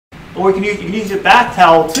Or you can use your back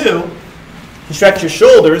towel too to stretch your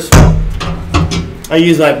shoulders. I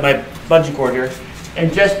use my bungee cord here.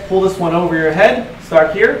 And just pull this one over your head.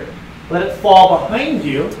 Start here. Let it fall behind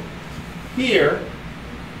you here.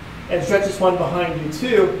 And stretch this one behind you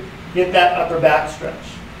too. Get that upper back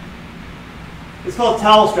stretch. It's called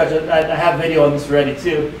towel stretch. I have video on this already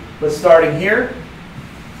too. But starting here,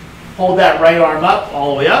 hold that right arm up,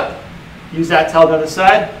 all the way up. Use that towel to the other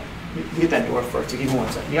side. You get that door first. So give me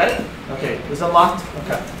 1 second. You got it? Okay. Was that locked?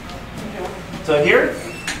 Okay. So here,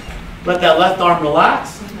 let that left arm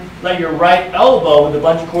relax. Let your right elbow with the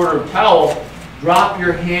bungee cord or towel drop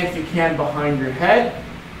your hand if you can behind your head.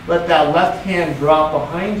 Let that left hand drop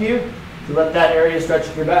behind you to let that area stretch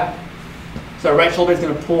in your back. So our right shoulder is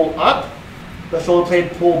going to pull up. The shoulder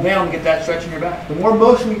blade pull down to get that stretch in your back. The more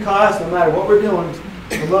motion we cause, no matter what we're doing,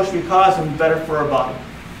 the motion we cause, the better for our body.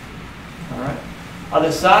 All right.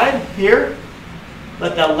 Other side, here.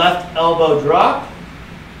 Let that left elbow drop.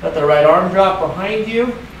 Let the right arm drop behind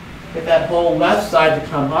you. Get that whole left side to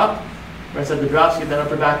come up. Right side to drop, so get that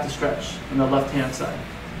upper back to stretch on the left-hand side.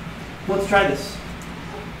 Let's try this.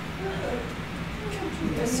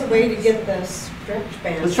 That's a way to get the stretch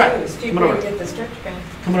band. Let's try it. Come on over. Get the stretch band.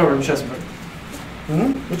 Come on over, Michelle.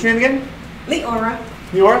 What's your name again? Leora.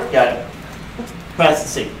 Leora? Got it. Press the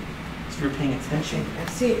seat. So you're paying attention.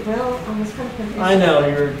 See, well, I was kind of confused. I know,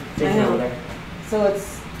 you're taking over there. So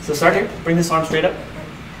it's... So start here. Bring this arm straight up.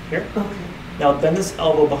 Here. Okay. Now bend this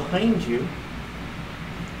elbow behind you.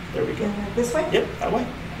 There we go. This way? Yep, that way.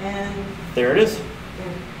 And... There it is.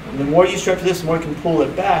 And the more you stretch this, the more you can pull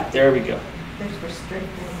it back. There we go. There's for straight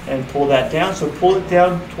down. And pull that down. So pull it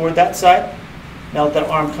down toward that side. Now let that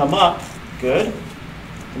arm come up. Good.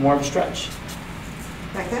 More of a stretch.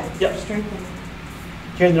 Like that? Yep. Straight down.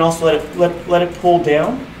 Here, and then also let it pull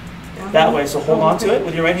down that way. So hold on to it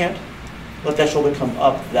with your right hand. Let that shoulder come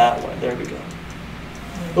up that way. There we go.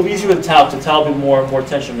 It'll be easier with the towel, because the towel will be more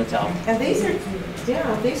tension in the towel. And these are,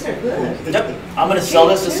 yeah, these are good. Yep. I'm going to sell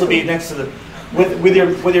this. This will be next to the, with your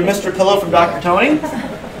Mr. Pillow from Dr. Tony.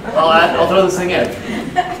 I'll throw this thing in.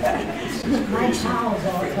 My towels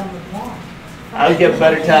all come apart. I'll get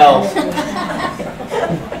better towels.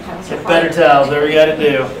 Get better towels. There we got to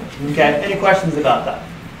do. Okay. Any questions about that?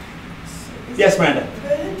 Yes, Miranda.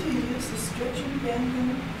 Better to use the stretching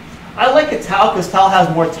band? I like a towel because towel has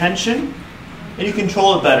more tension, and you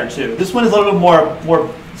control it better too. This one is a little bit more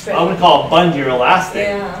I'm going to call it bungee or elastic.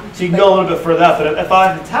 Yeah. So you can go a little bit further up. But if I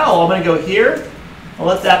have the towel, I'm going to go here. I'll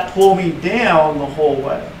let that pull me down the whole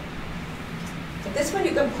way. But this one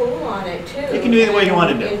you can pull on it too. You can do either way you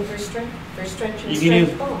want to do. And for stretch and You can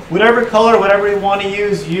use both. whatever color, whatever you want to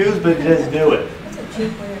use, but just do it. That's a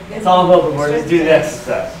cheap way of getting It's all about before. Just do this.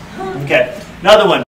 Okay. Another one.